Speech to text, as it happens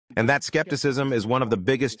And that skepticism is one of the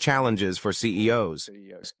biggest challenges for CEOs.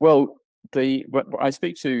 Well, I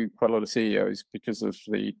speak to quite a lot of CEOs because of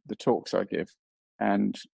the talks I give,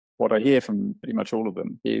 and what I hear from pretty much all of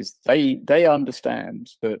them is they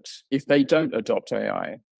understand that if they don't adopt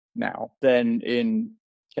AI now, then in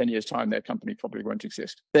 10 years' time, their company probably won't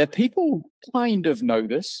exist. Their people kind of know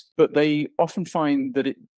this, but they often find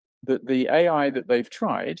that the AI that they've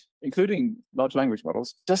tried, including large language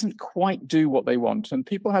models, doesn't quite do what they want. And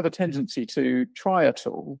people have a tendency to try a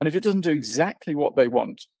tool, and if it doesn't do exactly what they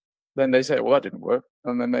want, then they say, well, that didn't work,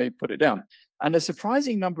 and then they put it down. And a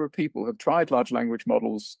surprising number of people have tried large language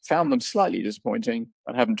models, found them slightly disappointing,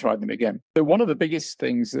 and haven't tried them again. So one of the biggest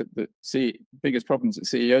things biggest problems that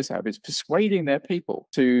CEOs have is persuading their people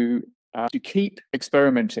to keep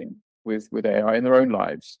experimenting with AI in their own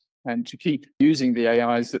lives and to keep using the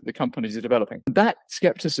AIs that the companies are developing. That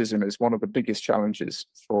skepticism is one of the biggest challenges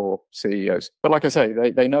for CEOs. But like I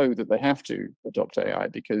say, they know that they have to adopt AI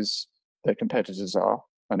because their competitors are.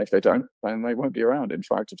 And if they don't, then they won't be around in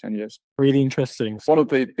 5 to 10 years. Really interesting. One of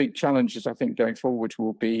the big challenges, I think, going forward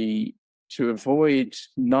will be to avoid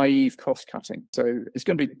naive cost cutting. So it's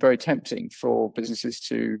going to be very tempting for businesses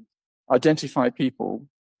to identify people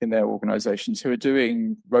in their organizations who are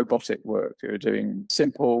doing robotic work, who are doing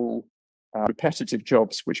simple, repetitive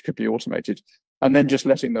jobs which could be automated, and then just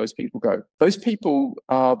letting those people go. Those people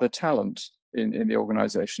are the talent in the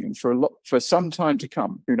organization for some time to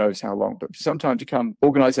come. Who knows how long, but for some time to come,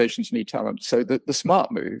 organizations need talent. So the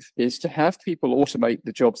smart move is to have people automate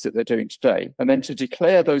the jobs that they're doing today, and then to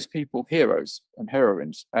declare those people heroes and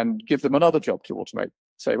heroines and give them another job to automate.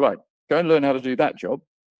 Say, right, go and learn how to do that job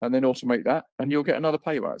and then automate that, and you'll get another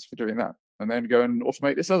pay rise for doing that. And then go and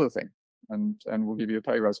automate this other thing, and we'll give you a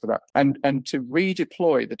pay rise for that. And to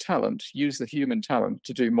redeploy the talent, use the human talent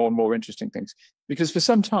to do more and more interesting things. Because for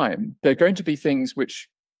some time, there are going to be things which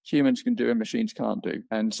humans can do and machines can't do.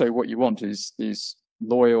 And so what you want is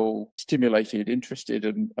loyal, stimulated, interested,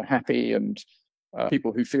 and happy, and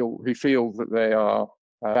people who feel that they are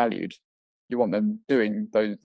valued. You want them doing those